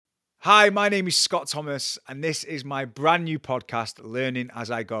Hi, my name is Scott Thomas, and this is my brand new podcast, Learning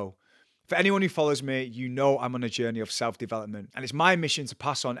as I Go. For anyone who follows me, you know I'm on a journey of self-development, and it's my mission to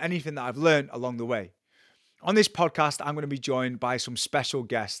pass on anything that I've learned along the way. On this podcast, I'm going to be joined by some special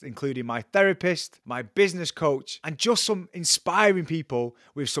guests, including my therapist, my business coach, and just some inspiring people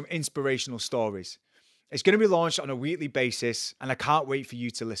with some inspirational stories. It's going to be launched on a weekly basis, and I can't wait for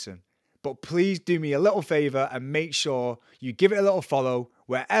you to listen. But please do me a little favor and make sure you give it a little follow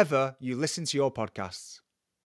wherever you listen to your podcasts.